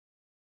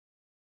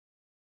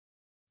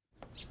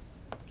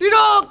立正。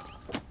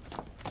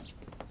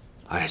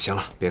哎，行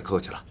了，别客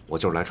气了，我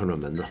就是来串串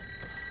门子。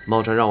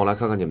茂臣让我来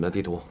看看你们的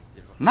地图。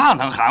那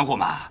能含糊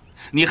吗？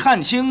你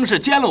汉卿是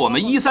兼了我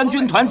们13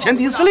军团前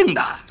敌司令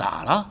的。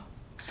咋了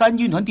？3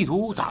军团地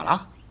图咋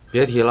了？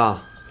别提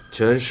了，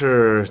全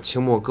是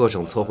清末各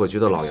省测绘局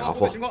的老家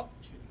伙，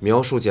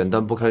描述简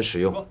单不堪使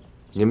用。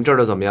你们这儿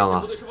的怎么样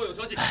啊？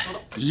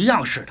一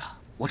样是的，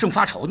我正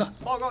发愁呢。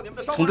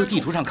从这地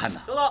图上看呢，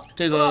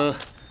这个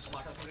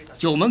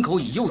九门口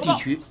以右地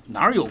区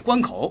哪儿有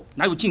关口，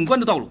哪有进关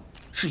的道路，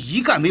是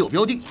一概没有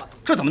标定，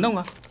这怎么弄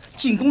啊？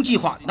进攻计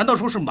划难道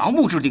说是盲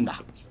目制定的？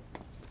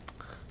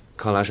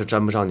看来是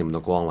沾不上你们的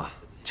光了。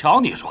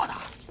瞧你说的，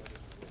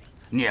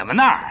你们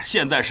那儿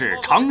现在是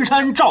常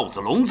山赵子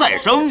龙再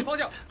生，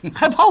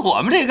还跑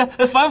我们这个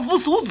凡夫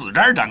俗子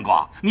这儿沾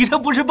光，你这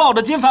不是抱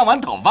着金饭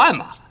碗讨饭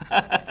吗？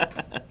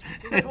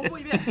重复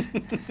一遍。你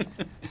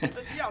们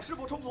的给养是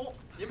否充足？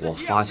我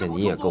发现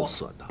你也够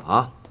损的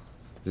啊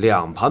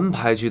！2盘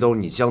牌局都是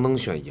你江登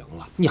选赢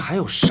了，你还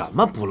有什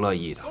么不乐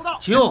意的？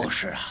就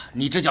是啊，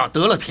你这叫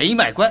得了便宜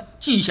卖乖，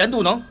嫉贤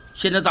妒能。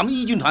现在咱们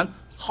1军团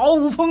毫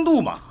无风度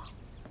嘛。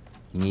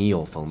你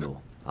有风度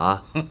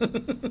啊！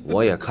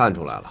我也看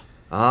出来了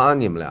啊！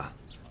你们俩，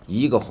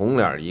一个红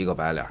脸，一个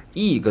白脸，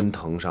一根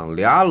藤上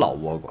俩老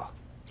倭瓜。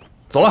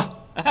走了。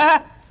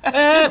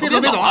哎，别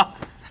走啊！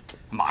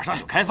马上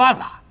就开饭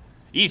了，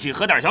一起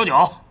喝点小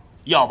酒，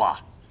要不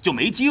就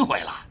没机会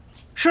了。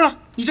是啊，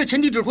你这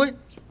前敌指挥，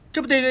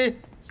这不得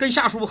跟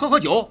下属喝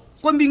酒，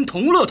官兵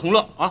同乐同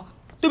乐啊，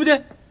对不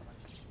对？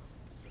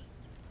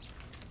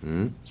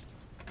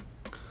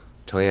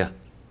程毅，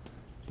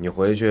你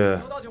回去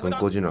跟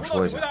郭军长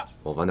说一下，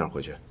我晚点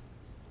回去。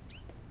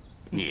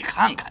你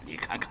看看，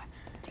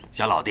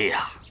小老弟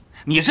呀，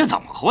你是怎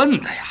么混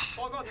的呀？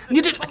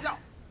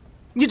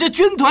你这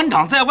军团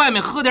长在外面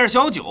喝点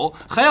小酒，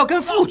还要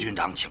跟副军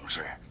长请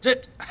示，这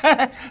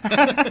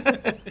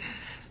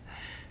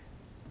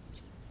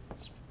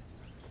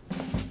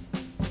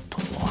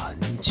团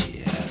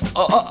结。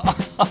走，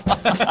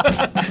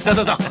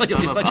喝酒。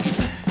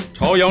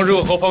朝阳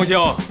热河方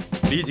向，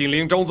李锦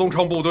麟、张宗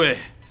昌部队，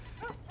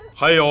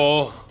还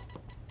有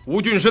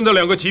吴俊深的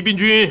2个骑兵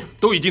军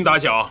都已经打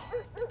响。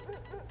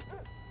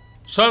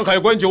山海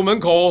关9门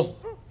口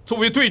作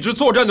为对峙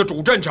作战的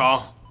主战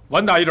场，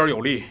晚打一点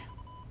有利。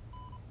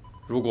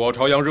如果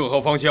朝阳热河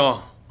方向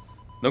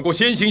能够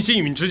先行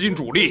幸运直进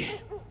主力，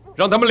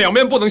让他们两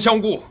面不能相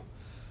顾，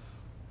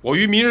我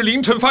于明日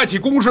凌晨发起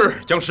攻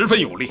势将十分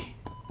有利。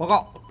报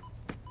告，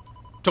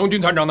张军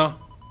团长呢？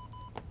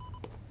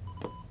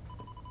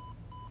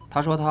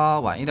他说他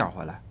晚一点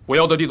回来。我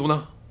要的地图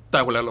呢？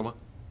带回来了吗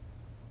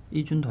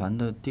？1军团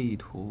的地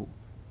图。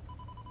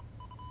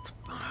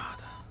妈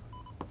的，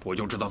我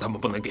就知道他们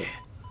不能给。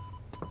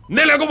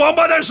那2个王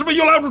八蛋是不是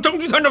又拉住张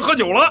军团长喝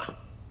酒了？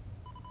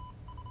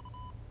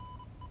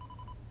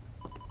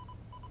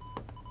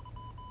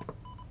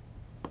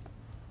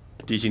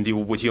地形地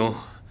物不清，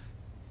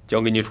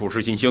将给你处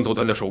事性先头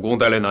团的手工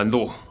带来难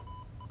度，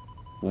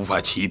无法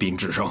骑兵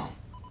制胜。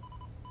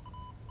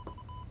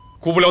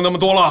顾不了那么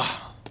多了。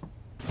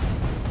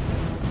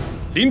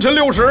凌晨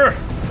6时，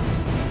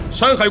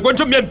山海关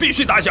正面必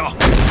须打响。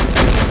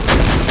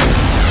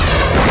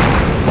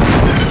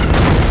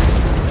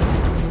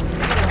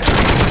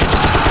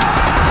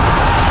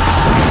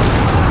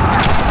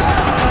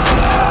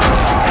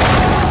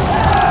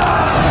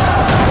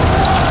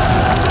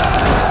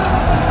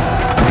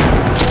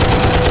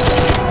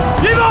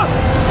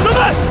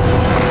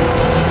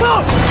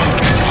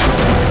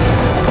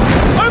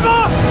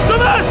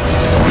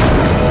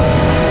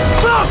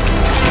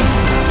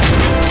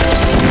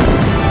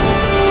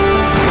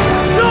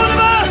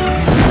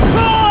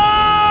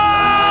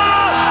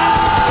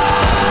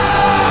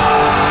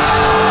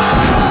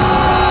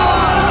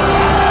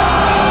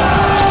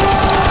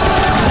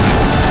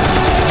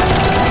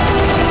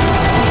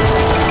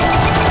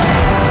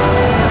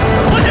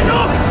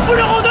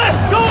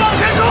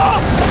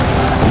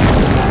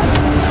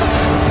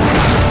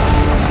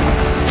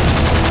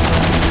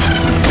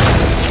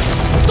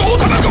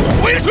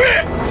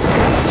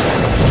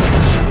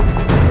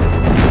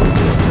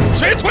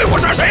谁推我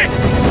杀谁！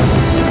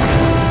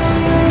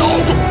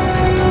孬种，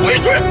回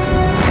去！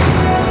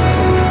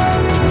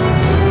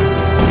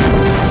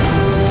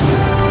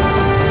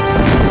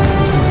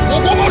我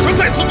国茂城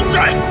在此督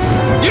战，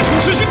你处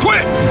事心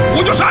退，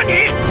我就杀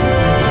你！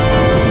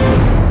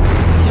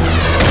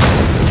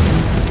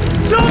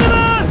兄弟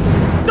们，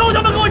都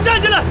他妈给我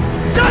站起来！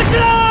站起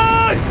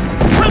来！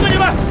看看你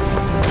们，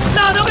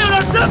哪能没有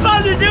点3八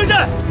女精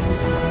神？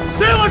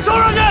随我冲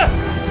上去，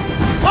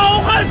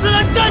好汉死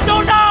在战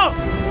场上！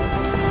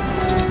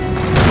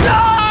 上！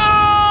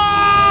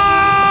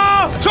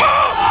上！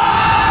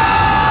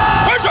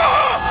快上！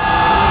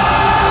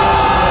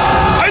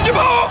迫击炮！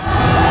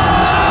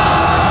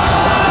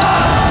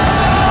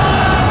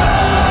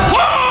放！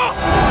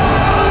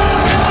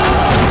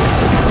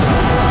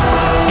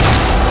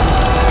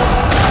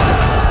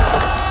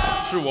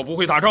是我不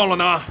会打仗了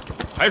呢，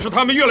还是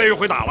他们越来越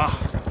会打了？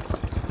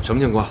什么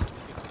情况？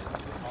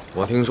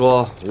我听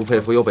说吴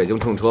佩孚有北京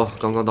乘车，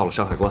刚刚到了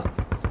山海关。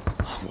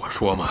我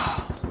说嘛，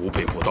吴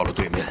佩孚到了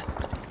对面，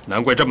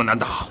难怪这么难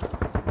打。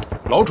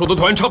老楚的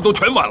团差不多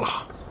全完了。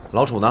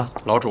老楚呢？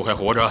老楚还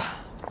活着，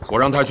我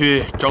让他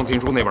去张廷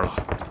书那边了。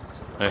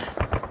哎，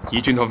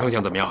一军团方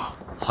向怎么样？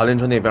韩林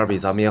春那边比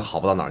咱们也好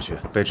不到哪儿去，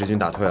被直军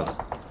打退了。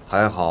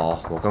还好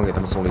我刚给他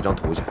们送了一张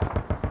图去。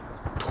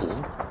图？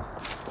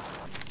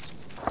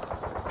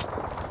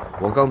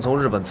我刚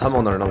从日本参谋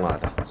那儿弄来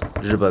的，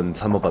日本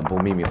参谋本部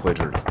秘密绘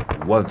制的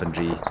5万分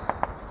之一。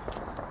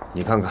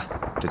你看看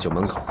这九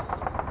门口，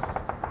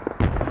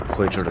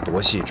绘制的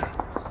多细致，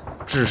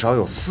至少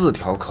有4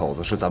条口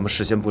子是咱们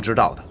事先不知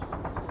道的，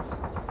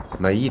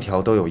每一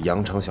条都有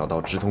羊肠小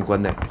道直通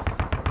关内。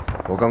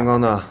我刚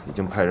刚呢已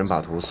经派人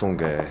把图送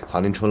给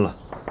韩林春了，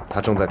他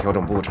正在调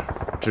整布置，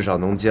至少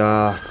能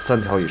加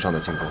3条以上的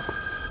进攻。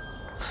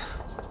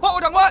报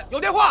告长官，有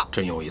电话。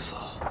真有意思。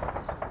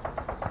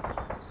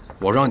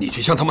我让你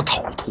去向他们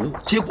讨图，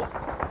结果，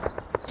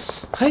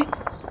嘿，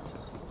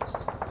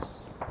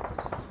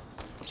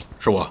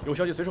是我。有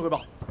消息随时汇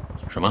报。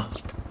什么？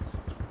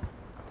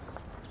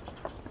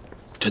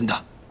真的？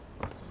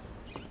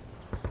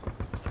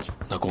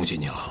那恭喜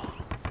你了。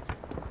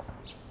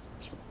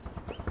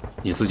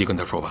你自己跟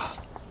他说吧。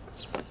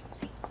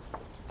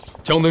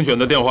江登选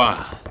的电话，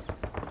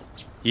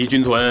一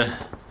军团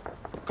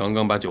刚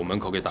刚把九门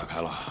口给打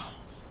开了。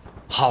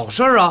好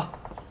事儿啊！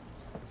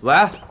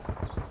喂，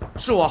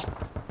是我。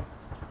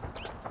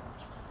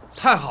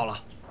太好了，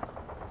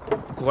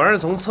果然是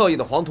从侧翼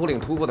的黄土岭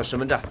突破的石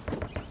门寨，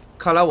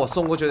看来我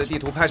送过去的地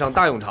图派上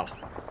大用场了，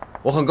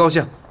我很高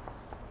兴。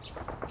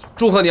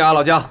祝贺你啊，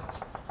老姜！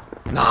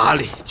哪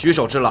里，举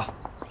手之劳。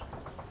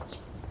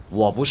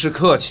我不是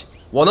客气，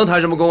我能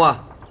谈什么功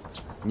啊？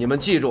你们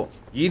记住，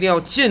一定要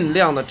尽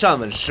量的站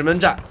稳石门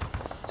寨，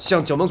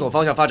向九门口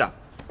方向发展。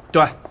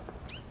对，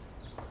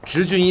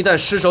直军一旦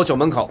失守九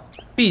门口，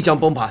必将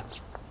崩盘。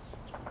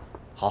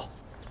好，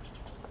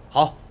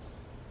好。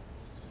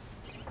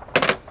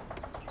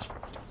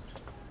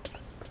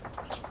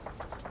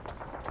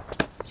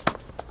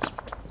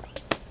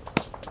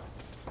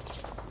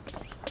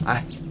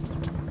哎，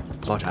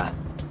老陈，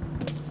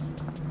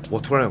我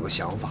突然有个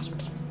想法。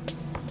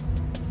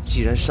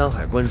既然山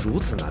海关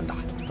如此难打，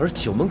而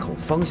九门口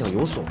方向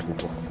有所突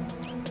破，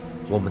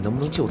我们能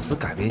不能就此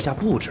改变一下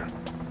布置，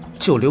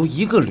就留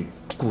1个旅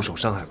固守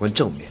山海关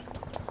正面，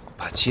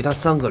把其他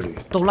3个旅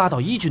都拉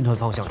到一军团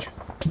方向去，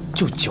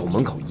就九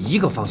门口一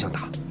个方向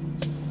打。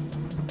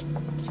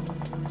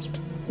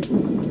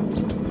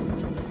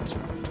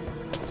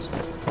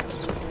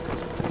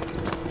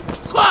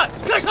快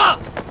跟上！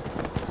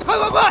快！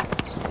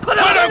快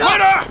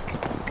点！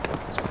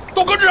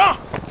都跟上！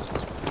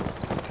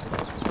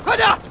快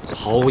点！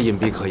毫无隐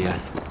蔽可言，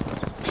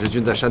直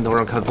军在山头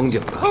上看风景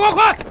呢。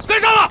快！跟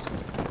上了！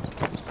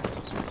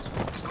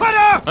快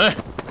点！哎，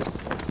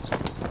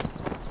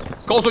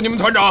告诉你们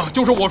团长，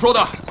就是我说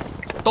的，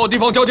到地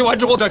方交接完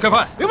之后再开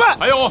饭。明白。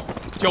还有，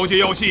交接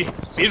要细，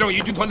别让一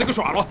军团再给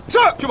耍了。是。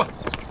去吧。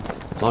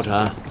老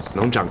陈，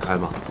能展开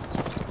吗？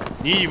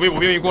你以为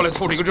我愿意过来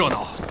凑这个热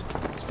闹？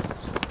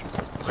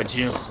汉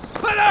卿，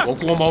我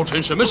郭毛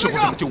臣什么时候这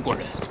么丢过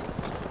人？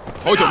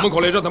跑九门口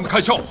来让他们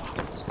看笑话，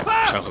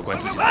山海关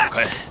自己打不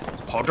开，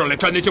跑这儿来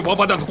沾那些王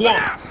八蛋的光。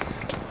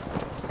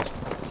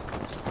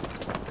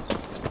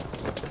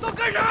都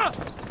跟上！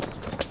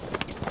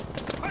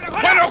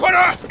快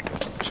点！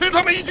吃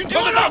他们一军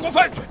团的大锅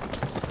饭去！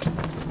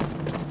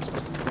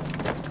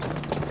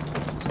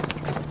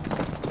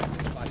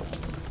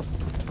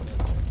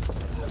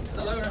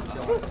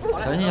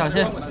小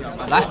心！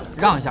来，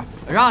让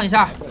一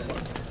下！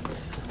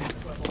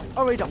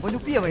二位长官就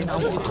别为难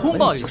我，通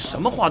报一下，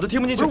什么话都听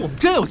不进去。我们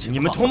真有情况，你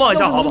们通报一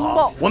下好不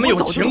好？我们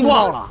有情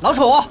况。老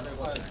楚，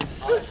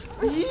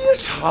一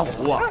茶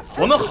壶啊！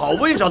我们好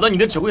不容易找到你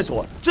的指挥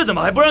所，这怎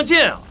么还不让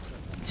进啊？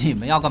你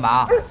们要干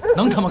嘛？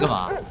能他妈干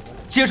嘛？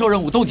接受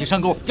任务，兜起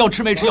山沟，要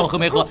吃没吃，要喝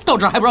没喝，到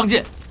这儿还不让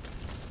进？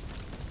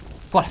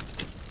过来！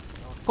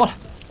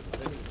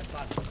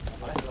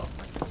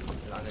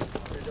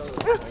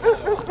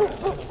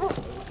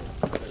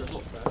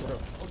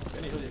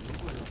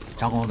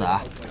张公子，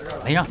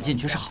没让你进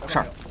去是好事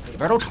儿，里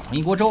边都炒成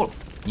一锅粥了。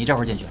你这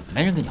会儿进去，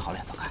没人跟你好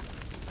脸色看。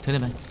听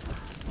见没？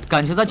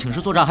感情咱请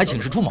示作战，还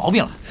请示出毛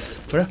病了。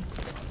不是，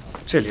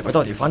这里边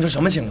到底发生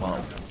什么情况？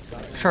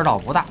事儿倒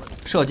不大，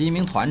涉及1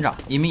名团长、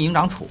1名营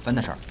长处分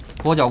的事儿。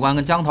郭教官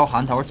跟江头、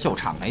韩头就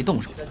差没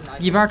动手，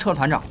一边撤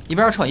团长，一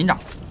边撤营长。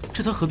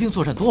这咱合并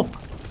作战多会儿，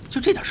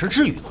就这点事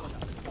至于吗？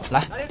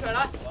来，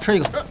吃一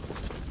个。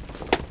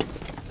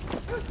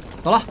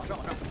走了。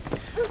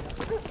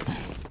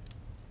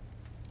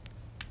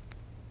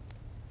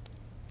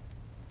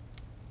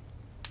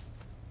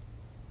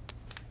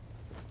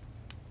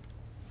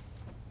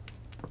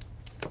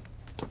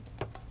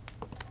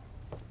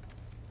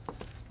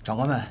长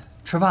官们，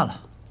吃饭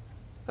了。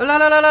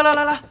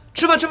来，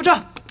吃饭！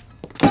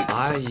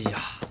哎呀，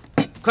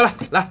快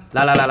来，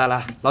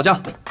老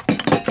姜，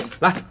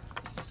来，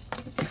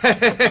嘿，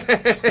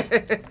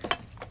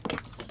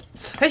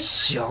哎，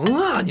行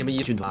啊，你们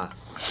一军团，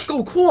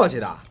够阔气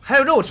的，还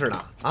有肉吃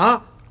呢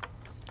啊！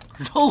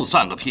肉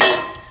算个屁！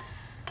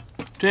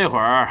这会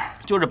儿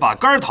就是把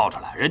肝掏出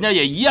来，人家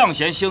也一样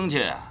嫌腥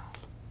气。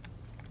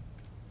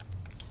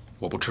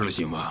我不吃了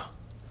行吗？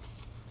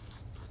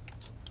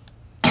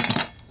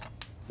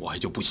我还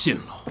就不信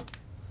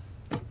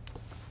了。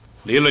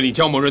离了你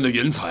江某人的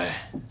云彩，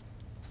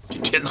这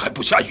天还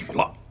不下雨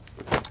了。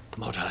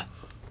茂晨，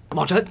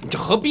茂晨，你这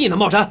何必呢？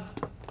茂晨，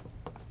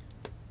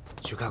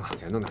去看看，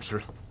给他弄点吃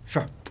的。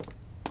是。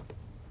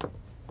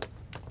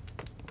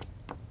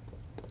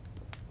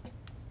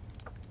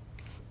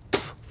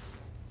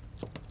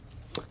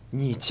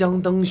你江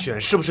登选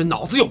是不是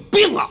脑子有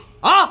病啊？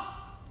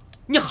啊！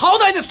你好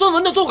歹得孙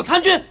文的做过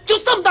参军，就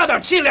这么大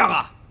点气量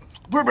啊？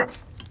不是，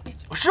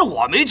是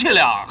我没气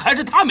量，还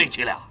是他没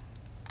气量？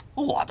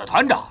我的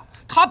团长，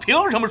他凭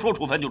什么说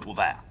处分就处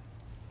分啊？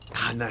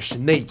他那是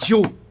内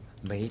疚，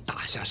没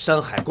打下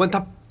山海关，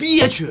他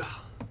憋屈啊。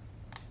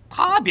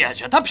他憋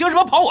屈，他凭什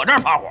么跑我这儿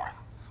发火啊？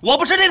我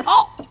不吃这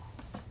套。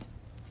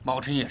毛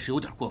晨也是有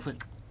点过分，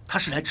他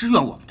是来支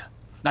援我们的，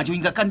那就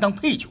应该甘当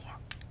配角。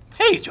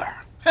配角？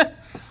哼！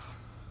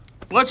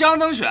我江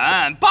登选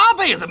8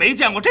辈子没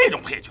见过这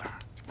种配角，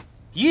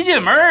一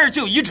进门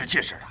就颐指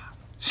气使的，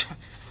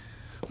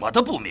我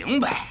都不明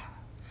白。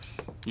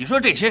你说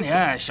这些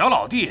年小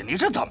老弟你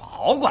是怎么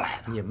熬过来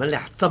的？你们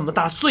俩这么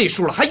大岁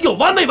数了，还有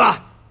完没完？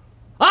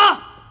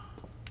啊！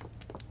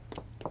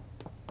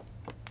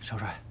少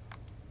帅，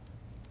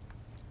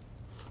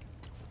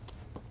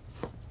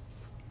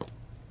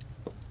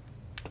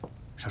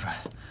少帅，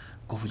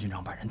郭副军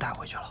长把人带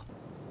回去了，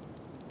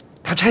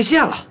他拆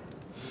线了。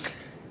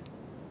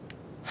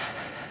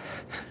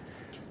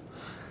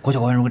郭教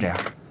官如果这样，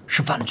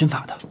是犯了军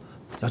法的，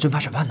要军法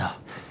审判的。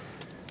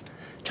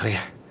程爷，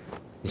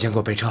你先给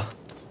我备车，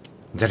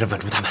你在这稳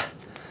住他们。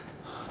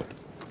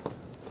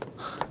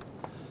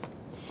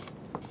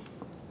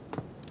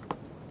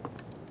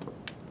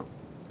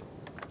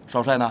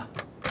少帅呢？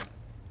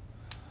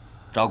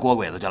找郭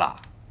鬼子去了？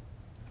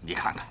你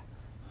看看，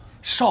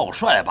少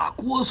帅把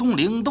郭松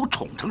龄都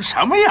宠成什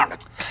么样了？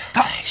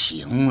他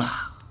行了，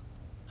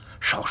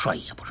少帅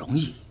也不容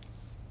易。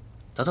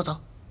走，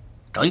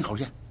找一口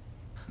去，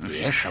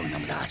别生那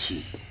么大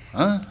气，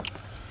嗯。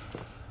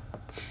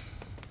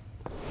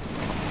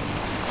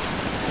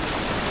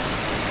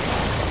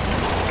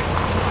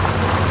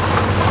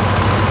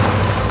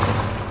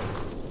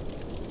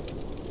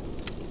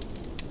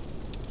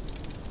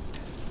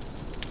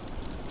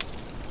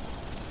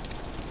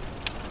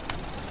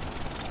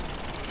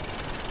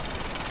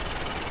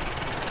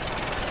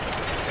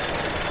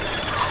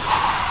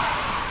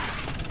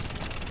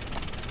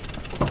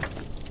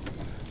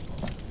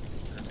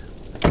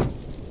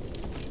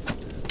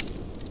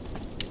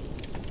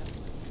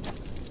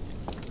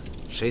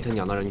谁他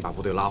娘的让你把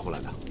部队拉回来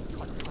的？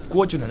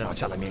郭军团长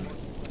下的命令，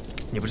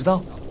你不知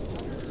道？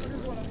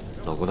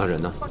老郭他人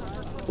呢？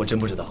我真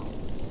不知道，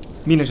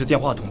命令是电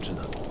话通知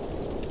的。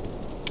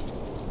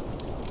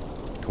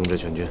通知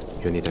全军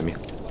原地待命。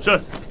是。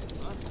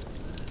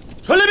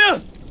传令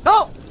命，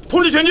到！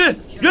通知全军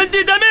原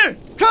地待命。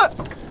是。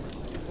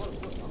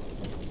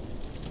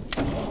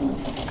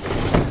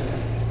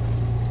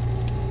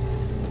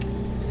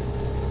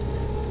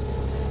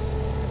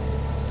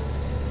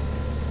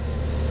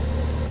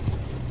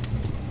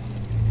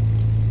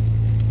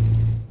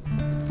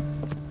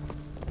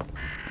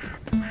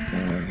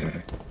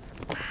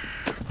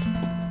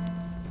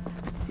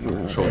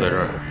守在这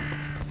儿，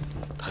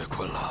太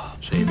困了，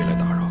谁也别来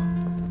打扰。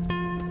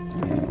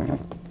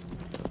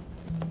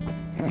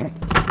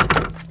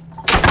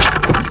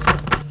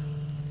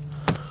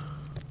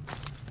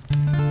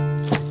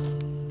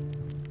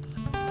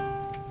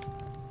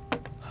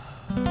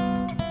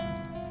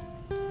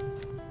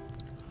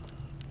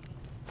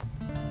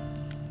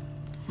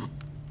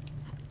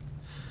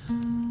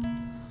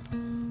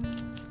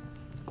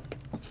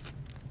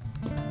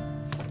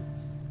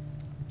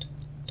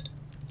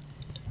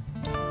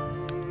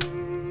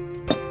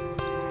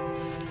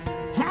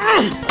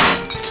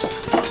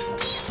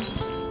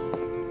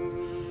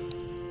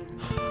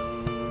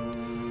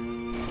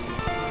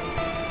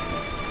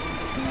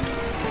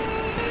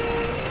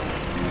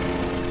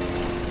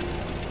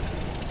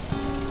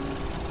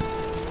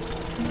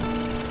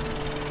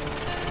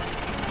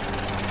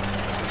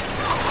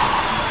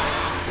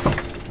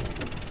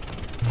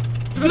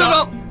副军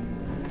长，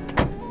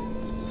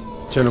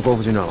见着郭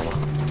副军长了吗？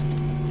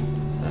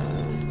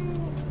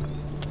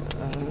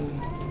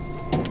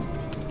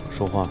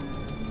说话，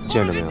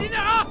见着没有？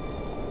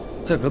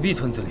在隔壁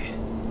村子里。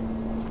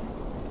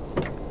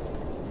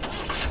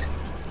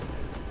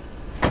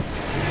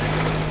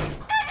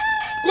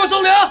郭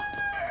松龄，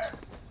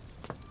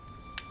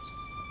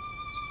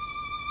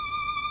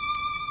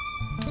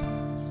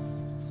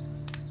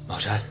老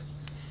陈。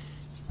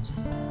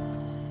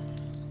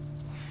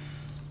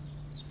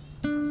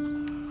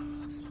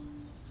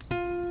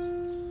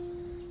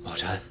老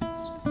陈，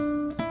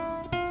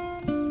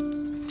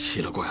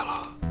奇了怪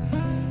了，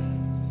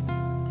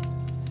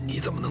你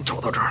怎么能找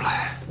到这儿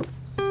来？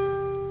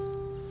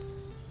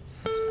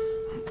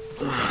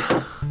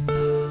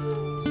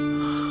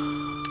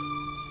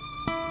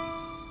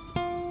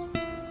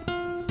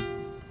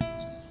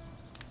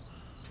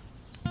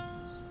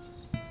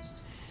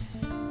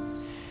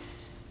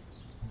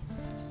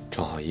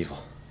穿好衣服，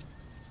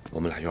我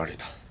们俩院里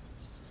的。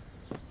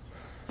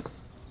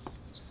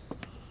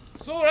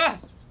所有人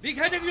离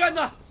开这个院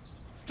子，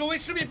周围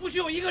10米不许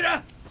有一个人。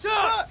是。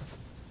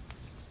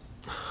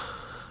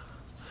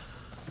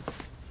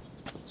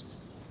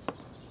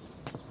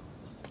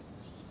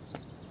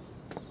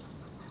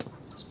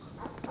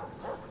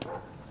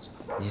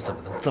你怎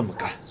么能这么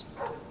干？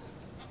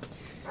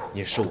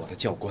你是我的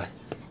教官，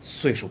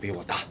岁数比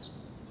我大，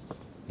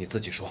你自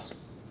己说，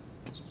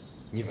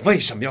你为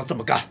什么要这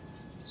么干？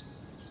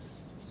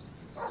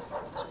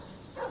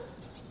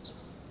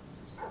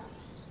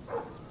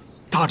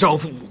大丈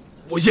夫，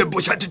我咽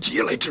不下这急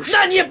来之事。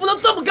那你也不能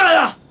这么干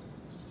啊！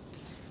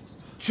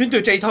军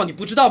队这一套你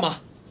不知道吗？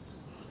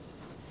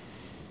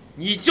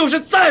你就是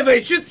再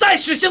委屈、再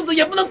使性子，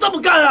也不能这么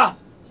干啊！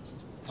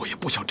我也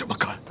不想这么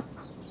干。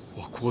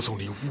我郭总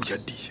理无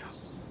颜地下，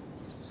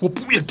我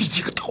不愿低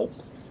几个头。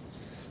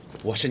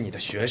我是你的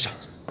学生，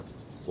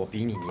我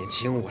比你年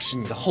轻，我是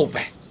你的后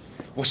辈，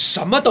我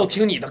什么都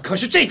听你的。可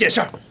是这件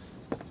事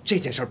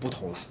儿不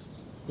同了。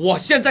我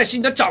现在是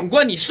你的长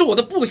官，你是我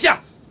的部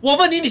下。我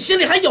问你，你心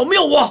里还有没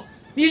有我？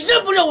你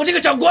认不认我这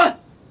个长官？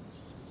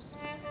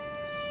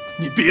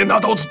你别拿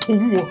刀子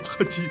捅我，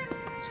韩基。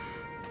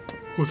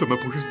我怎么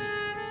不认你？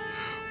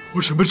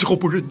我什么时候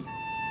不认你？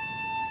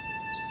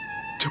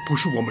这不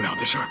是我们俩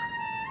的事儿。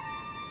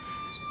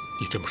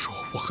你这么说，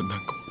我很难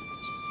过，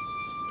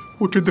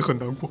我真的很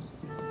难过。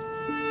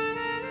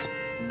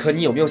可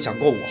你有没有想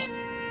过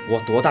我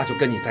多大就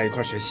跟你在一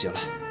块学习了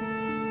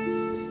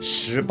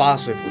？18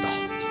岁不到，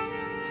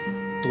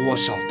多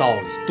少道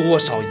理，多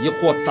少疑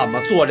惑，怎么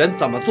做人，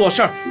怎么做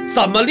事儿，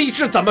怎么励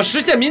志，怎么实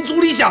现民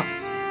族理想，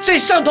这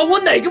上头我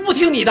哪个不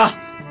听你的？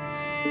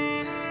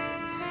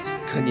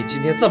可你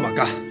今天这么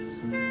干，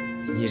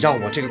你让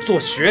我这个做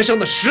学生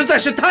的实在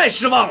是太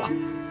失望了。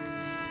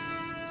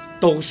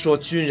都说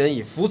军人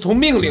以服从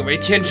命令为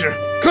天职，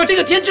可这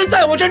个天职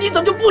在我这儿，你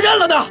怎么就不认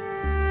了呢？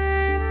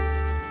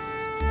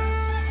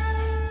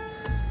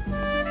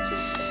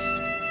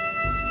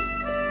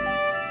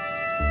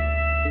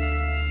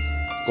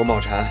郭茂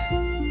辰，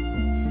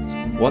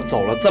我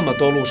走了这么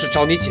多路是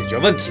找你解决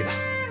问题的，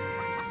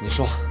你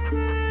说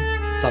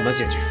怎么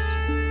解决？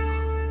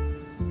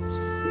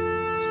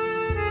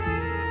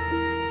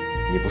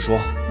你不说，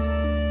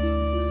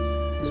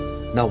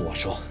那我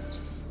说。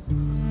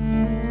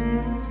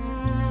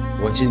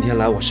我今天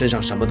来，我身上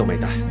什么都没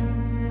带，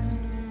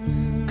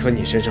可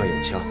你身上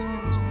有枪。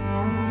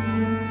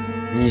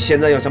你现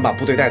在要想把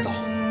部队带走，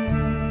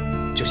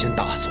就先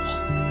打死我。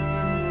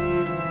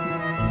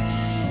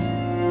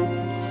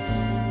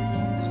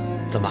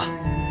怎么，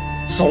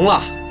怂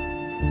了？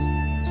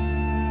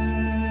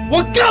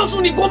我告诉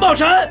你，郭茂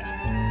辰，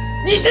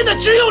你现在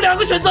只有2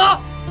个选择，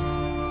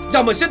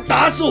要么先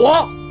打死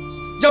我，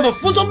要么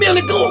服从命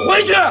令跟我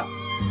回去。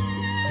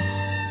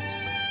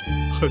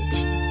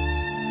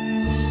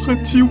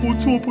韩基，我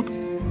做不到。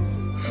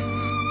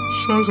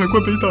山海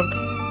关没打开，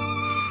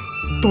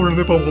刀人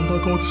来把王八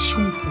羔子羞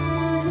辱，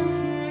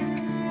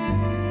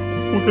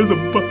我该怎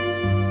么办？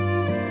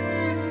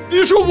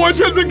你说我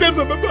现在该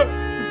怎么办？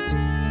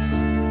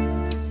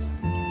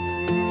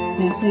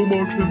我郭茂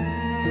辰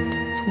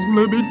从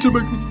来没这么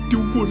给你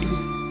丢过脸，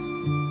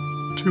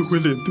这回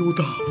脸丢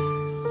大了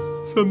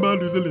，3八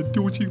旅的脸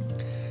丢尽了，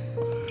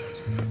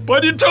把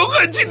你张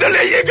汉卿的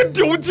脸也给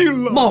丢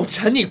尽了。茂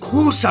辰，你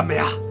哭什么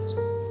呀？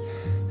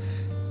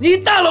你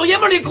大老爷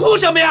们儿，你哭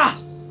什么呀？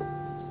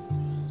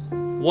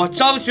我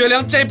张学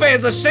良这辈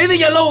子谁的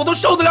眼泪我都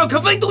受得了，可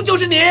唯独就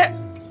是你。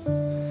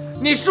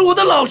你是我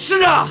的老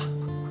师啊！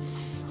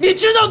你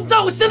知道你在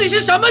我心里是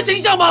什么形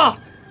象吗？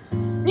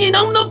你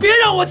能不能别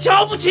让我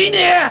瞧不起你？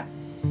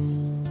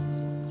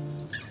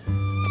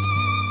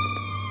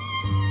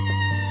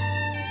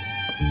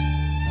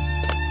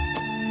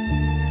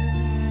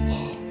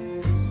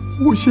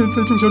我现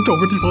在就想找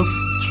个地方死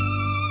去。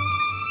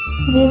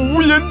我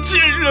无颜见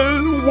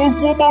人，我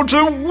郭茂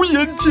辰无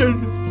颜见人。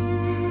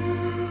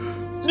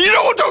你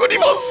让我找个地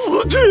方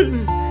死去？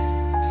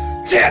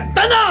简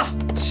单啊！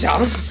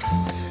想死？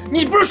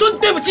你不是说你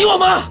对不起我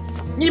吗？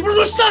你不是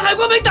说山海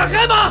关没打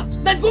开吗？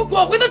那你给我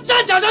滚回到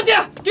战场上去，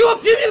给我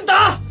拼命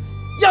打！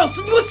要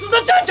死你给我死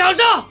在战场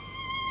上！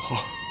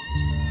好，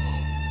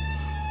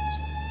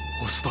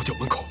我死到9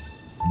门口，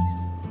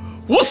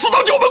我死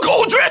到9门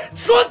口去！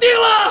说定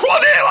了！说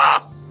定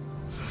了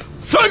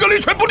！3个旅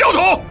全部掉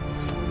头，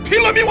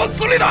拼了命往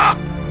死里打！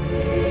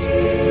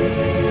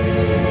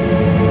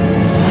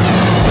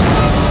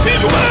弟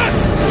兄们，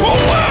冲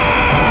啊！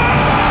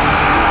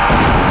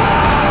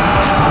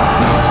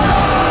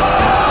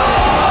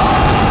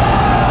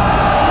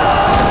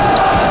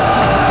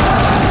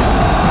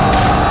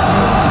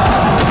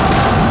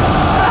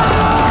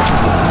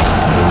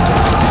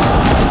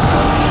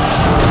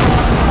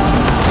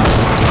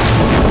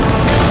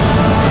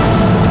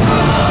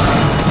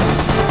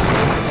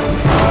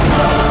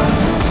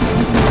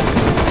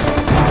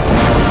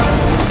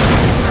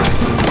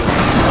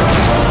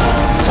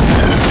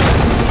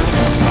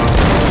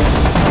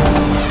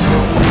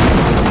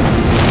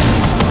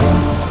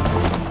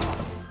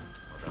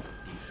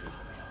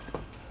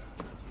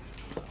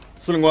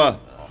司令官，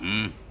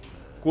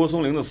郭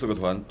松龄的4个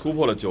团突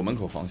破了9门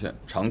口防线，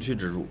长驱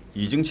直入，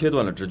已经切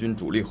断了直军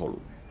主力后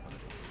路。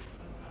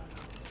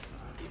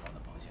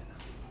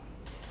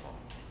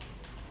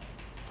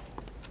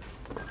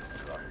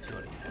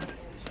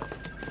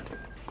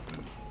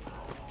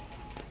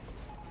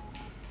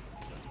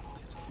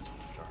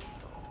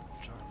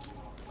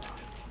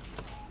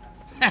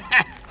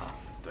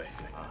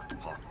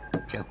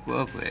这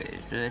郭鬼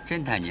子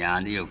真他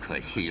娘的又可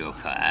气又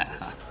可爱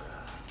啊！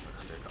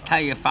他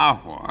一发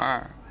火，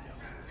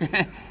这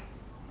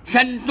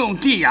山动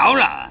地摇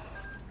了。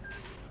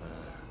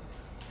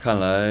看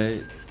来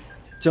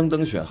江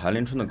登选韩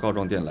林春的告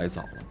状电来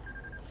早了，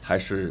还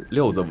是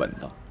六子稳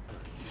当。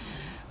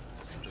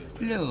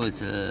六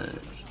子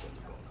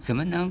怎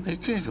么能跟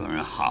这种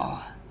人好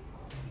啊？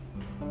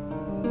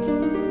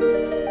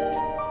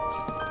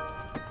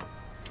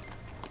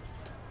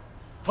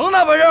冯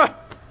大本事，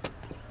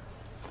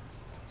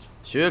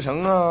学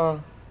成啊！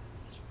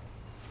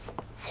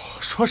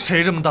我说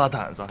谁这么大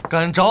胆子，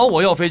敢找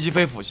我要飞机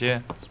飞阜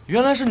新？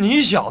原来是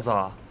你小子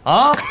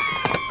啊！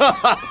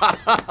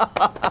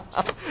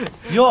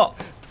哟，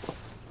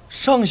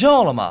上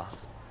校了吗？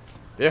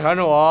别喊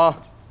着我，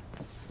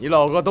你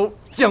老哥都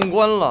将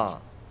官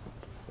了，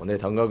我那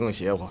堂哥更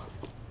邪乎，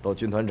都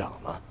军团长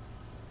了。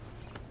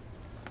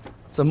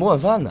怎么不晚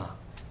饭呢？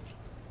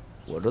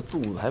我这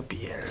肚子还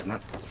瘪着呢。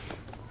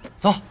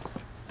走，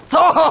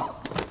走。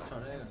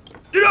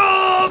队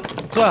长，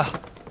坐呀，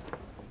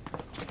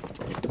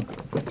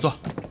坐。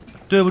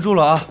对不住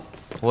了啊，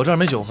我这儿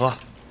没酒喝。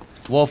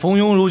我冯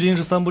庸如今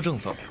是3不政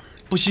策：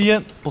不吸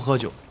烟、不喝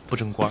酒、不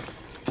升官。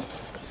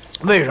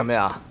为什么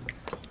呀？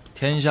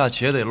天下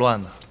且得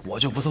乱的，我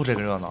就不凑这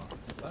个热闹。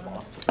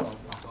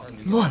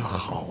乱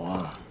好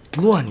啊，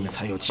乱你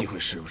才有机会，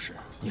是不是？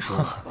你说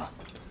我吧。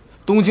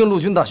东京陆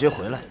军大学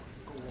回来，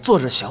做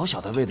着小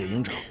小的卫队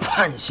营长，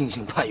盼星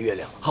星盼月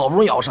亮，好不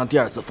容易熬上第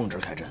2次奉旨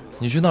开战。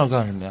你去那儿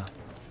干什么呀？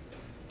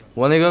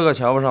我那哥哥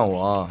瞧不上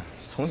我，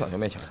从小就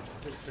没瞧上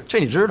我，这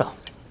你知道。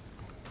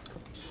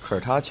可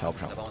是他瞧不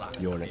上我，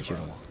有人欺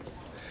负我。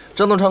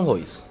张东昌够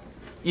意思，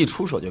一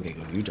出手就给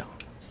个旅长。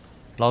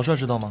老帅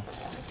知道吗？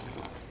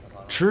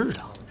知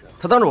道，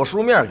他当着我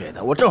叔面给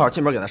的，我正好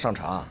进门给他上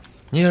茶。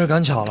你也是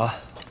赶巧了，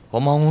我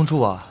们航空处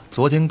啊，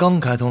昨天刚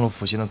开通了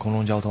阜新的空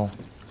中交通。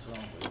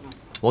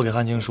我给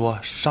汉卿说，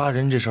杀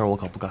人这事儿我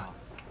可不干，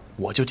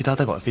我就替他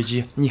代管飞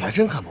机。你还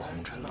真看破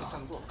红尘啊！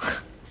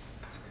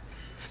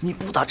你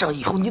不打仗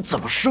以后你怎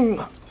么生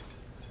啊？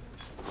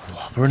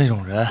我不是那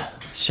种人，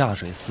下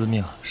水司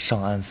命，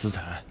上岸司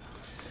财。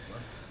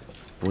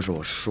不是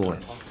我说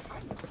你，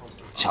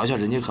瞧瞧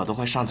人家可都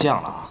快上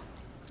将了啊！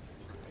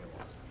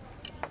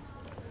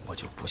我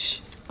就不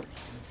信，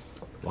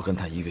我跟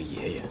他一个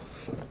爷爷，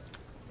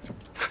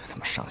才他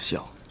妈上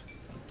校。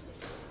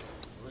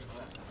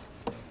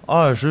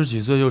20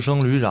几岁就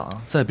升旅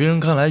长，在别人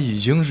看来已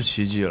经是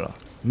奇迹了。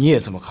你也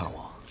这么看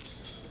我？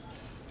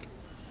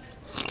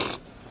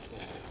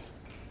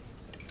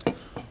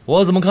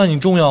我怎么看你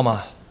重要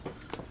吗？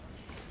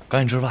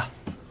赶紧吃饭，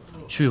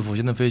去阜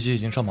新的飞机已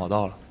经上跑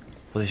道了，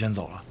我得先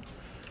走了。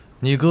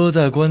你哥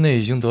在关内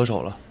已经得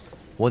手了，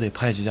我得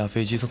派几架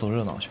飞机凑凑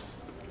热闹去。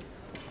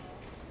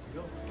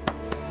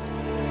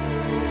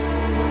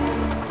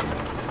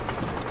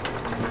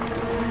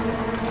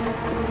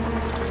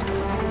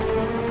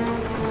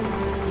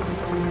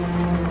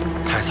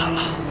太惨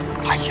了！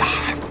哎呀，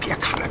别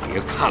看了，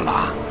别看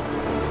了！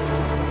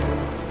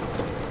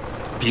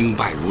兵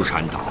败如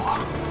山倒啊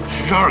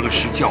！12个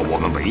师教我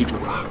们围住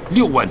了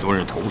，6万多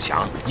人投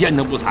降，焉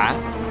能不惨？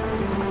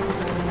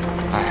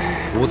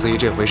哎，吴子仪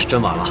这回是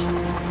真完了。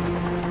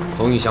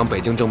冯玉祥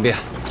北京政变，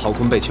曹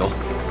锟被囚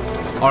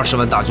，20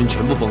万大军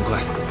全部崩溃。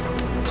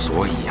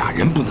所以呀，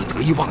人不能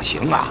得意忘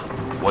形啊！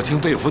我听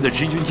被俘的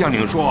直军将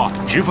领说，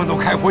直奉都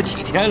开火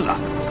几天了，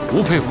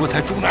吴佩孚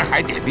才中南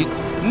海点兵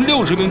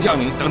，60名将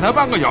领等他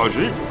半个小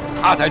时，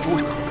他才出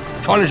场，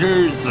穿的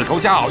是紫绸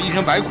夹袄，一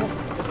身白裤，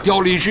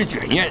叼了一支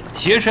卷烟，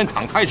斜身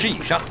躺太师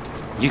椅上。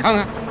你看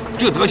看，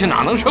这德行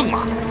哪能胜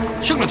啊？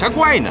胜了才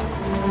怪呢！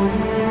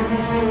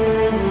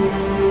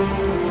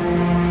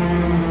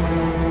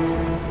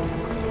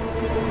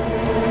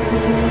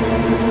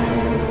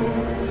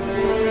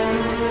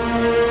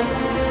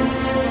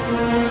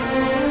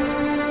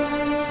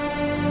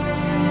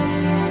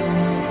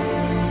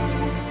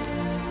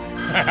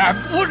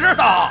不知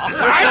道，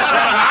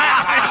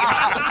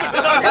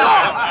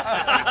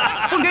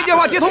奉天电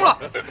话接通了，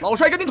老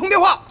帅跟您通电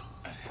话。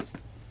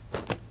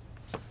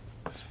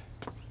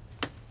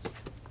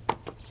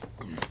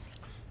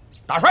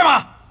大帅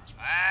吗？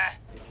哎，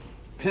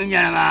听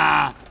见了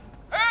吗？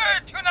哎，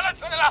听见了，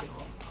听见了。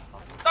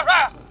大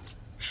帅，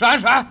是俺，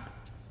是俺，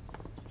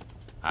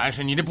俺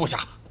是你的部下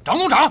张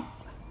总长。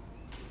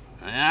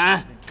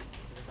啊，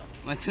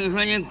我听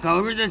说你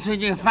狗日的最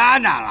近发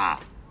达了。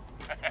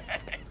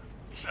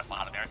是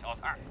发了点小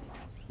财，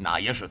那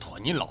也是托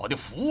你老的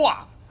福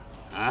啊！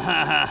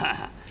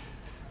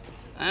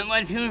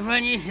我听说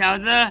你小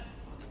子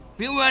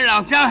比我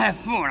老张还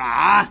富了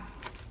啊！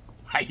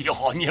哎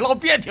呦，你老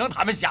别听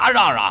他们瞎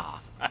嚷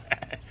嚷。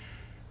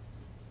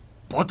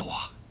不多，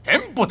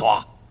真不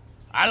多。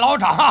俺老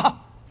张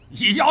啊，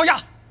一咬牙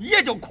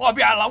也就扩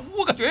编了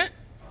5个军。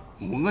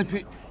5个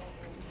军？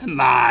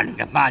妈了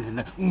个巴子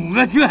的，5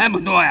个军还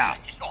不多呀？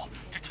哎呦，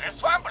这真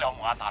算不了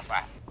么，大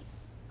帅。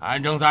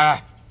俺正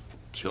在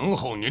听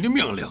候你的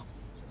命令。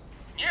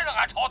你让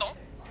俺朝东，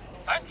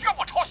咱绝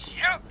不朝西。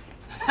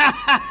哈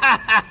哈哈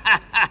哈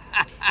哈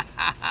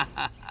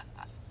哈！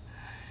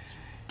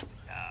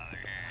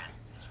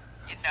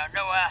你等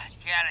着我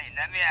见了你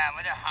的面，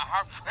我得好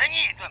好捶你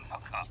一顿不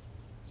可。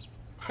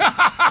哈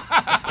哈哈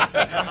哈！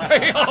哎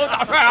呦，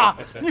大帅啊，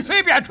你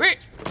随便吹。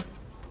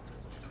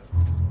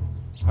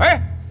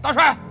哎，大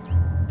帅，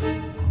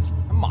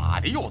妈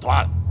的又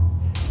断了！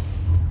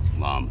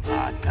王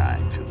八蛋，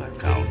这个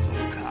赵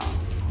总长。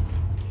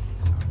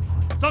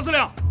张司令，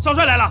少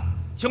帅来了，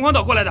情况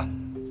岛过来的，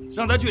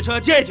让咱举车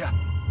接一接。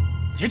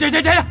接，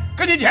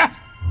赶紧接！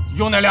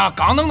用那辆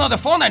刚弄到的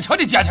防弹车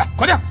的接去，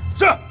快点！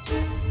是。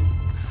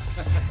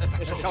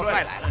少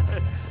帅来了。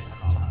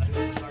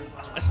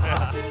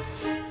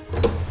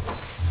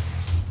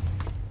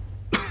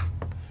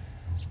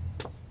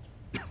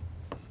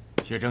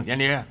学政监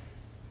理。哎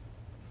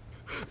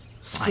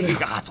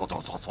呀，坐。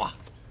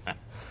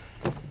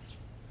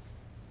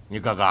你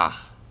哥哥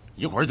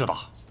一会儿就到，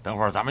等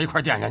会儿咱们一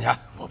块见见去。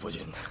我不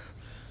进。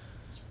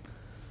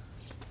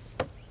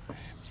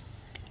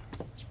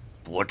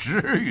不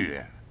至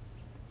于，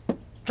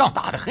仗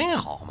打得很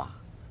好嘛，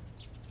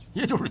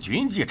也就是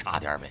军纪差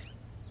点呗。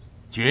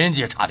军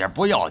纪差点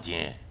不要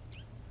紧，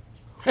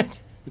嘿，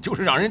就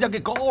是让人家给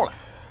告了，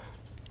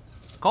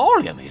告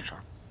了也没事，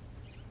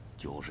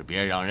就是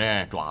别让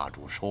人抓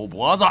住手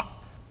脖子。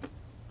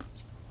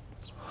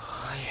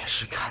我也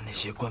是看那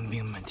些官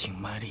兵们挺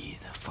卖力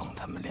的，放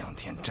他们2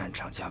天战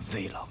场假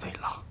慰劳慰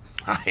劳。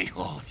哎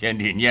呦，贤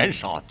弟年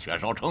少缺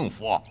少城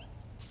府，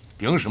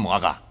兵是么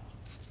个？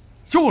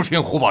就是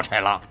因虎豹豺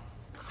狼，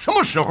什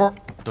么时候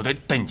都得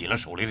蹬紧了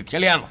手里的铁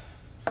链子。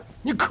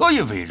你可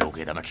以喂肉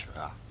给他们吃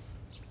啊，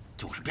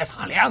就是别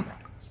撒链子。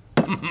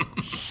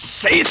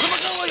谁他妈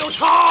跟我有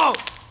仇？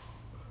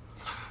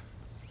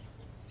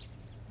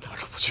哪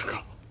个不去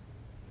告？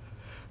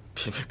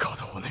偏偏告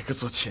到我那个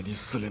做前敌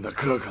司令的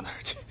哥哥那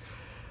儿去。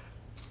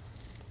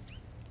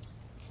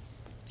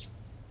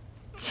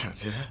抢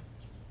劫、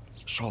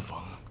烧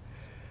房、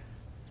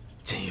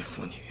奸淫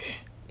妇女。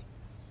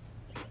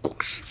不光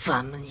是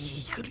咱们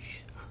一个旅。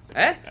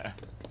哎，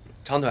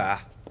长腿，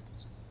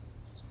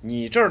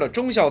你这儿的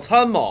中校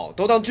参谋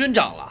都当军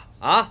长了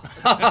啊？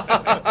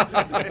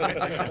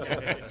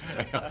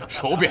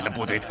收编的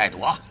部队太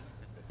多，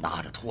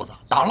拿着秃子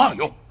当狼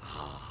用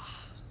啊。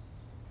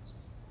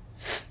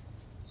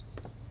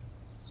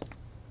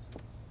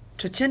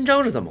这肩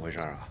章是怎么回事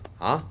啊？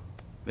啊？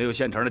没有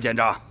现成的肩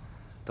章，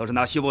都是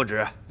拿锡箔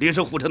纸临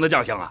时糊成的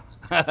酱香啊。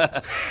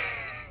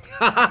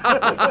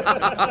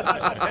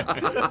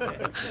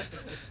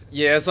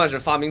也算是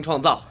发明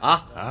创造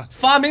啊！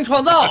发明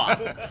创造啊！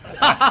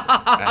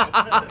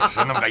是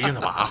那么个意思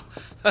吧？啊，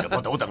这不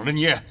都等着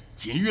你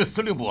锦鱼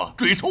司令部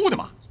追收的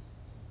吗？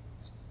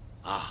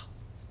啊，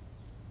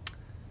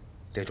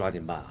得抓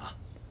紧办啊！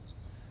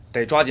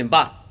得抓紧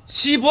办！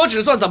锡箔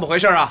纸算怎么回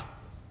事啊？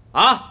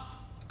啊，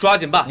抓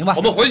紧办！明白。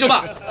我们回去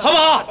办，好不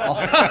好？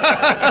好。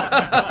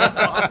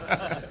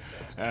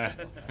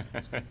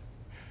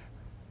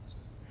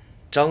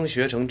张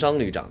学成张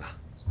旅长啊，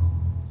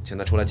请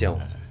他出来见我。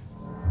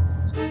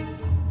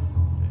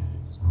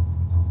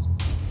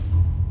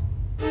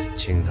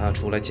请他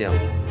出来见我。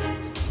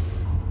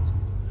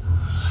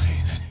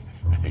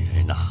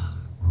人呐，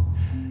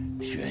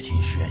学亲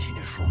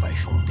的叔伯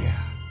兄弟，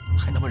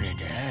还那么认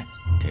真，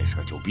这事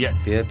儿就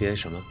别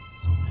什么？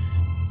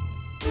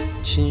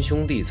亲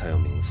兄弟才有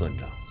明算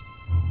账。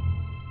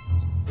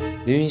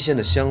临沂县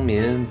的乡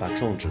民把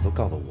状纸都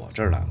告到我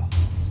这儿来了，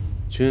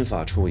军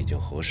法处已经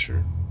核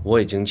实，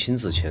我已经亲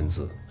自签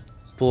字，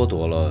剥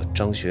夺了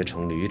张学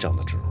成旅长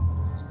的职务。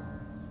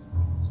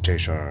这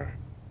事儿，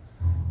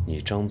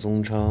你张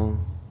宗昌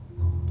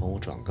帮我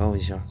转告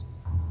一下。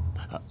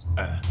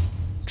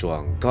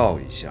转告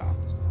一下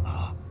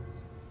啊！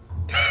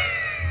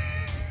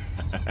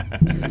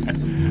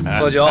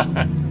喝酒。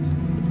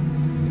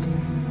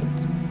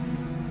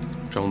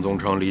张宗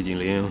昌、李锦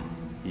麟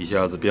一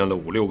下子编了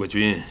5、6个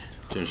军，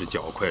真是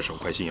脚快手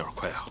快心眼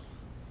快啊！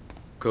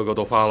个个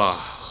都发了，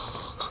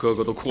个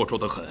个都阔绰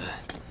得很。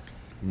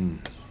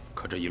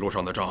可这一路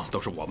上的仗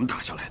都是我们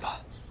打下来的，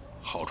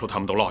好处他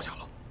们都落下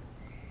了。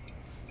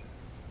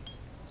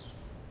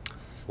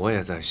我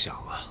也在想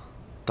啊，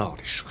到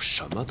底是个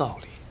什么道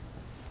理？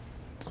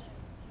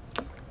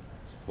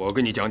我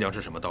跟你讲讲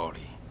是什么道理。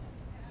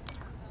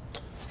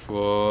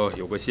说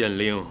有个县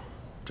令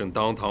正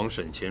当堂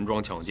审钱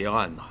庄抢劫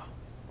案呢，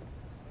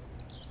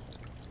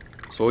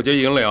所劫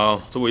银两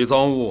作为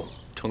赃物，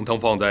呈堂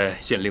放在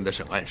县令的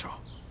审案上。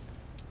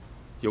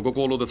有个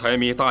过路的财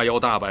迷大摇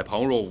大摆，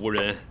旁若无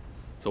人，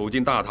走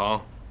进大堂，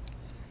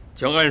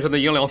将案上的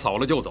银两扫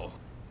了就走。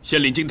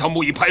县令惊堂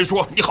木一拍，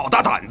说：“你好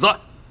大胆子！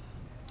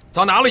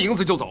咋拿了银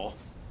子就走？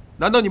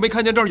难道你没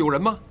看见这儿有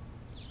人吗？”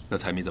那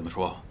财迷怎么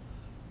说？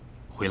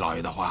回老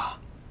爷的话，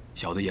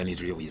小的眼里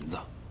只有银子。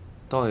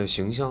倒也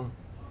形象。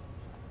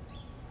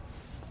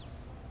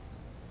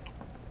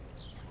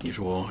你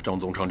说张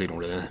宗昌这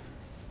种人，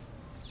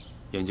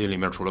眼睛里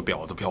面除了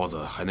婊子飘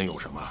子还能有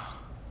什么？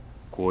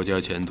国家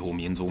前途、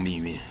民族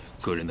命运、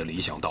个人的理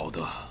想道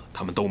德，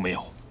他们都没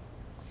有，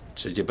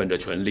直接奔着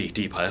权力、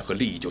地盘和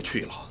利益就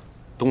去了，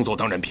动作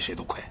当然比谁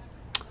都快。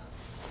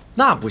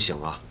那不行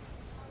啊，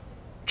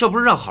这不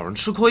是让好人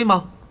吃亏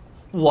吗？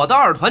我的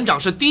二团长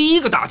是第一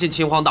个打进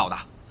秦皇岛的，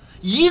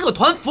一个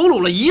团俘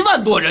虏了1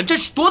万多人，这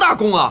是多大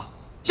功啊！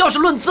要是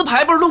论资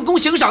排辈、论功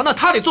行赏，那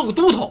他得做个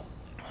都头，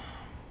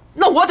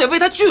那我得为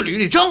他据理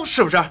力争，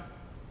是不是？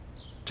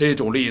这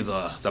种例子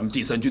咱们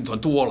第3军团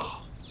多了，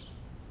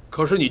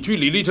可是你据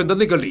理力争的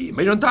那个理，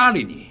没人搭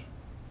理你。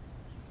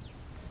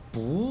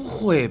不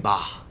会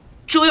吧？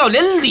这要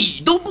连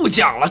理都不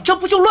讲了，这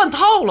不就乱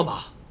套了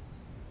吗？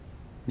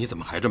你怎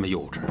么还这么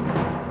幼稚？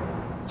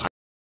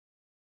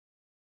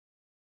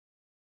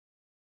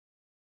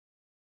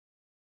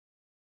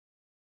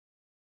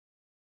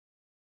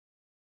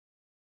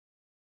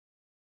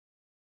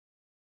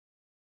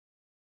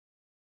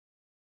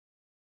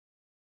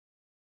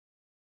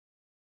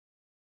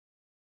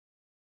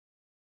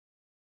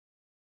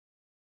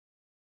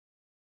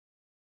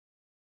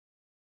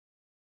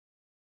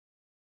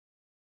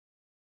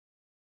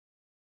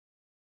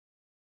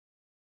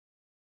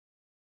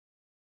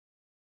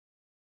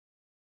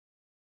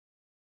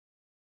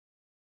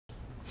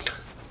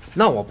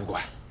那我不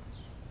管。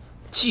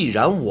既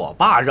然我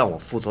爸让我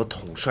负责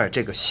统帅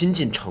这个新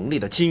近成立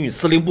的金域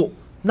司令部，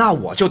那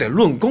我就得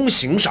论功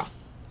行赏，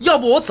要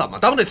不我怎么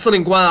当这司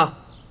令官啊？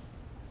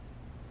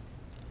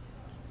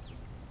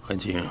汉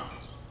卿，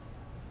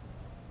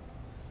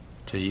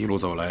这一路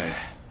走来，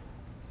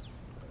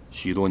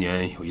许多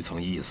年有一层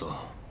意思，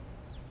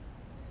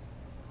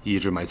一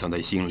直埋藏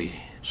在心里，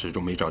始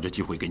终没找着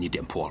机会给你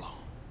点破了。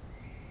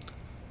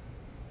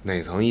哪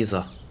层意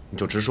思？你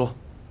就直说。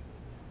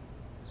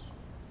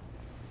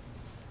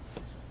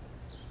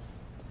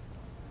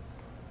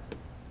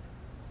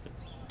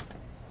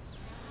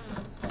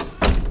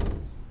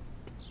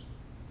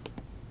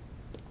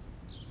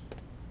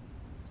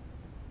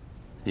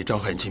你张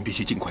汉卿必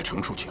须尽快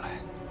成熟起来，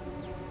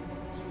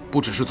不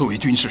只是作为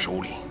军事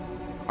首领，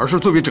而是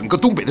作为整个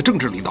东北的政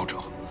治领导者，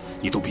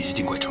你都必须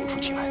尽快成熟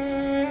起来，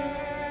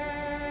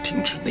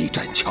停止内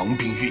战、强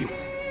兵御武，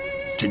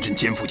真正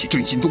肩负起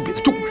振兴东北的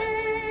重任。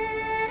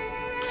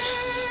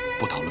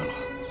不讨论了，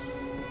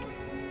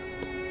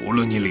无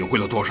论你领会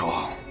了多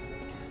少，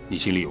你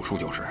心里有数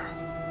就是。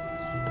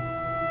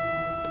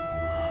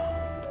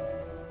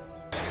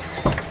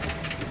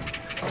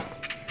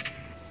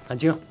汉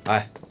卿，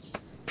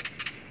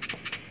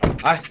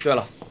哎，对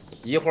了，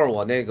一会儿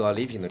我那个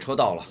礼品的车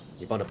到了，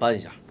你帮着搬一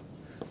下。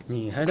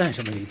你还带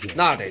什么礼品？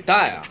那得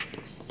带啊，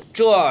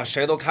这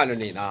谁都看着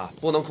你呢，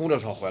不能空着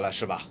手回来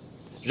是吧？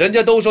人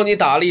家都说你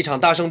打了一场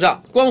大胜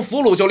仗，光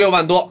俘虏就6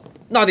万多，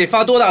那得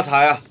发多大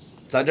财啊！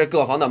咱这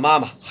各房的妈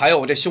妈，还有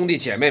我这兄弟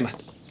姐妹们，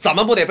怎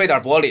么不得备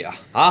点薄礼啊？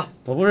啊！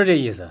我不是这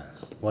意思，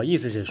我意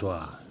思是说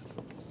啊，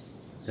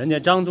人家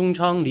张宗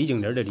昌、李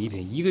景林的礼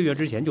品1个月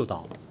之前就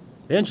到了，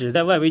连只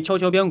在外围敲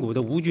敲边鼓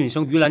的吴俊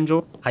生、于兰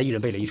洲还一人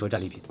备了1车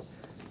战利品。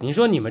你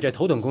说你们这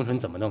头等工程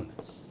怎么弄的？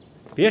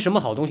别什么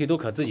好东西都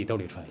可自己兜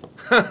里揣，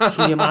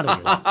亲爹妈都有。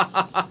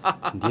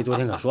你爹昨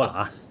天可说了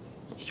啊，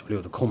小六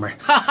子抠门。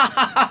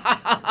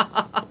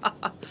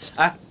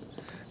哎，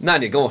那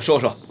你跟我说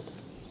说，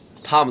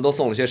他们都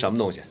送了些什么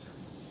东西？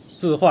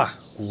字画、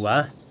古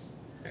玩，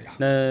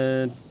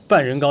那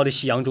半人高的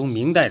西洋钟，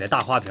明代的大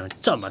花瓶，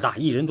这么大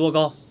，1人多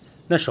高。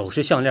那首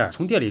饰项链，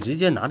从店里直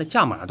接拿的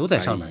价码都在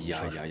上面。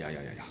呀，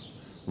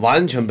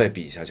完全被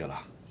比下去了。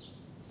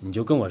你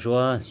就跟我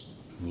说，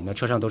你那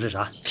车上都是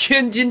啥？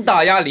天津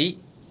大鸭梨、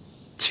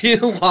秦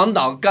皇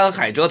岛干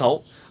海蜇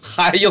头，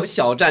还有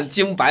小站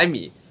精白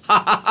米。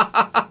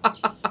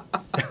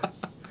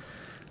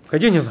快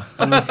进去吧，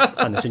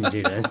看的是你这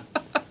人。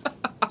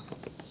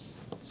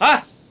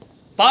哎，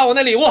把我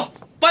那礼物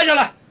搬上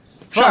来。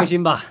放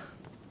心吧。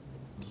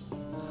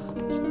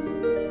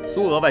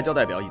苏俄外交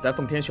代表已在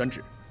奉天选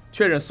址，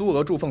确认苏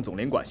俄驻奉总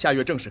领馆下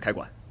月正式开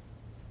馆。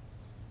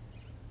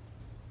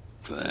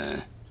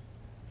准。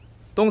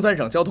东三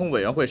省交通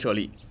委员会设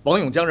立，王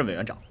永江任委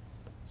员长。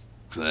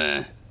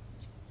准。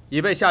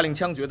已被下令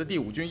枪决的第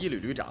5军1旅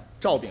旅长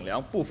赵炳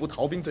良不服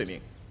逃兵罪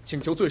名，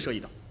请求罪赦一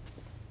等。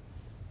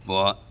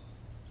不。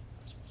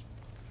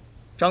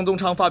张宗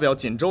昌发表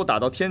锦州打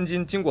到天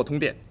津经过通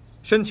电，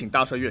申请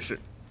大帅阅视。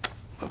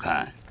不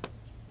看。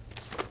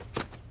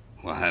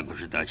我还不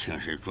是到清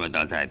室捉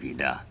到在彼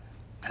的，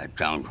他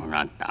张宗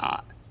昌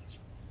打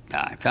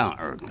仗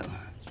2等，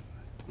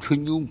吹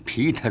牛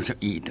皮他是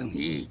1等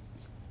1。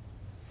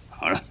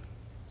好了，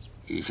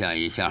一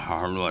项好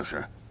好落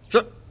实。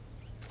是。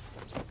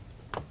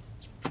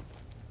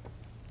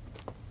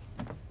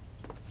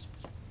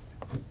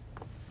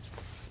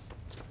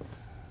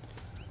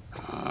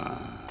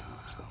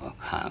我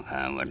看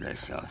看我这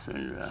小孙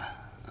子，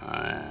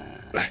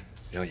来，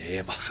让爷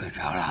爷吧。睡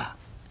着了。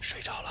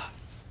睡着了。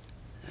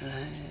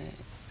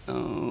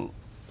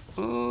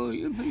哦，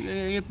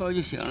爷爷抱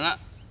就行了，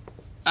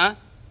啊？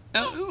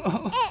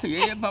爷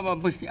爷抱抱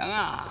不行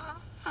啊！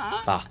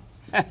爸，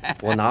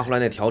我拿回来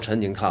那条陈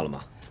您看了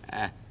吗？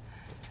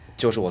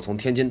就是我从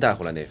天津带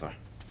回来那份。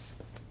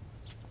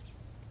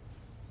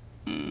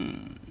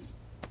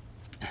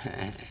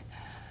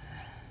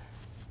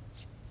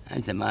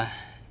怎么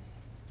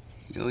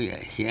有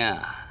野心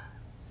啊？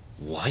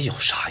我有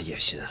啥野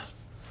心啊？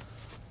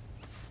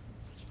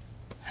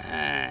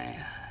哎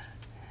呀，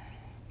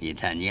你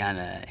他娘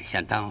的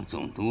想当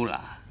总督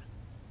了？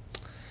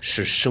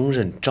是升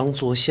任张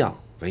作相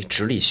为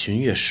直隶巡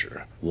阅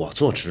使，我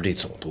做直隶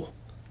总督。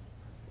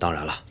当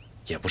然了，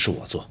也不是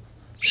我做，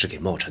是给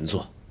茂臣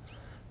做。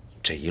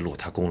这一路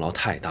他功劳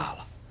太大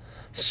了，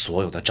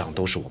所有的仗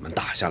都是我们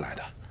打下来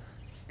的。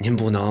您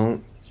不能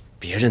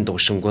别人都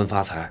升官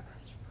发财，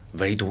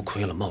唯独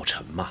亏了茂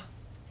臣嘛。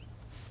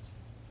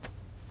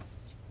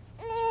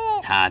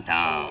他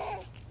当，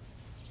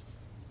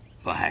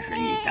不还是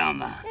你当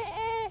吗？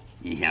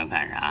你想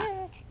干啥？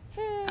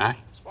啊？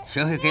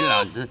谁会给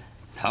老子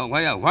讨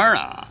官要官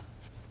了？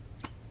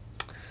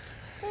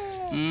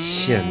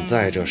现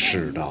在这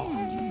世道，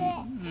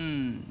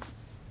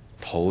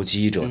投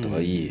机者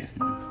得意，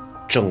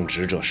正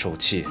直者受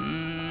气。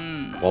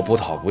我不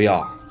讨不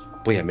要，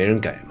不也没人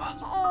给吗？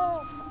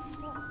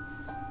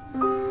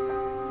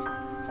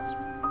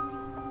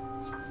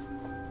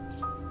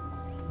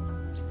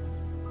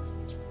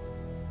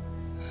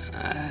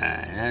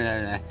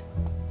来，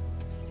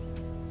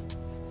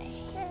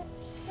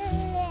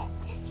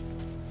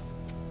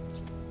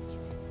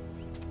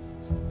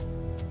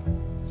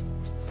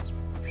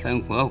分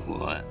国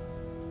府，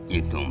你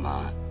懂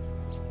吗？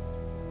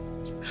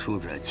疏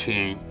者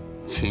亲，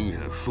亲者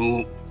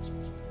疏。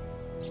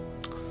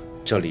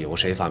这理由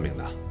谁发明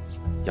的？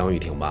杨雨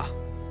婷吧？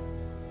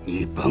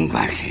你甭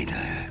管谁的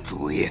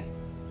主意，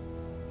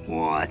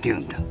我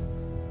定的，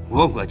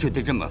国就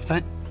得这么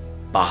分。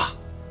爸，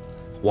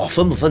我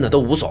分不分的都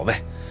无所谓，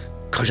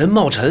可人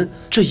茂臣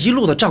这一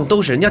路的仗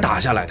都是人家打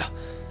下来的，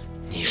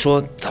你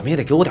说怎么也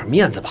得给我点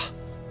面子吧？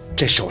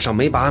这手上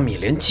没把米，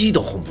连鸡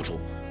都烘不住，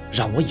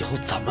让我以后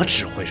怎么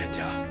指挥人家？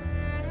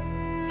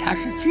他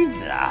是君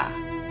子啊，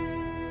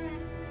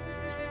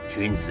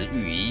君子喻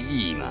于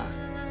义嘛，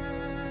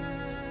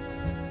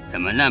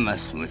怎么那么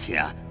俗气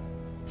啊？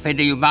非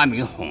得有把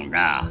米哄着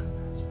啊？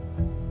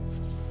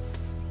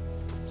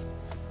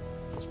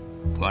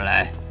过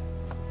来，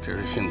这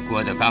是姓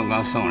郭的刚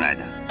刚送来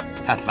的，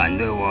他反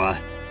对我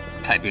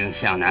派兵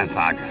向南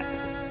发展，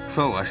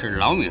说我是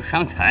劳民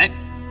伤财。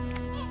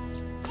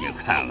你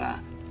看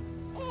看，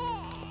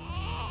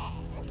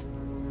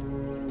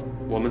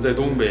我们在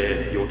东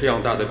北有这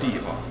样大的地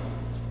方，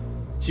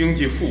经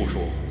济富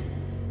庶，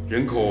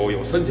人口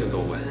有3000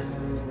多万，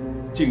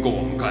尽够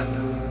我们干的。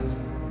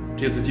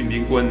这次进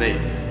兵关内，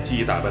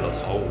既打败了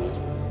曹吴，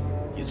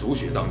也足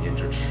许当年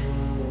之耻。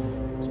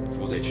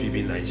若再驱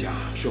兵南下，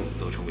胜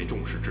则成为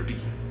众矢之的，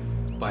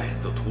败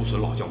则徒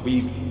损老将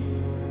威名。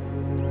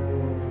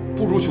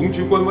不如穷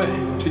居关外，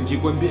趁机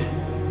官变，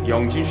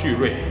养精蓄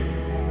锐，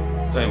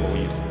再谋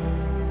一统。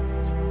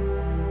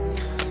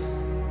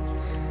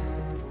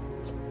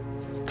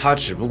他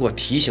只不过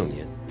提醒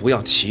您不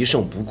要骑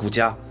胜不顾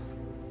家。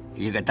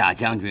一个大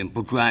将军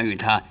不专于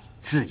他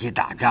自己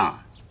打仗，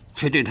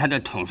却对他的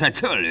统帅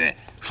策略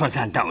说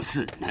三道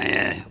四，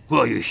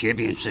过于挟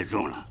兵示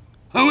众了，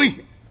很危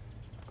险。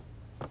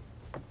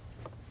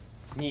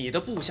你的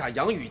部下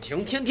杨雨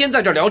婷天天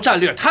在这聊战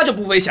略，他就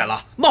不危险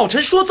了？茂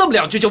臣说这么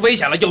2句就危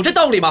险了，有这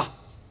道理吗？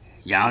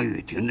杨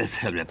雨婷的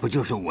策略不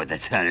就是我的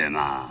策略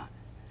吗？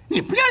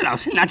你不要老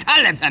是拿他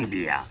来攀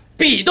比啊！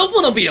比都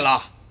不能比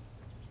了，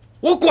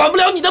我管不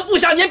了你的部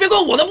下，你也别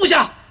管我的部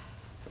下。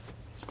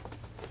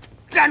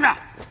站着！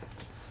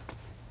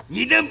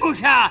你的部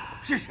下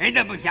是谁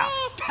的部下？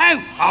太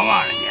狂妄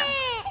了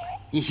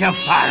你！你想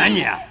反了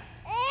你！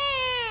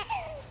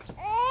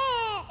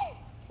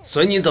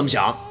随您怎么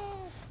想。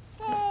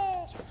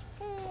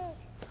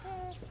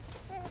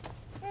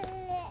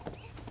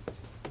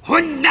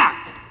混蛋！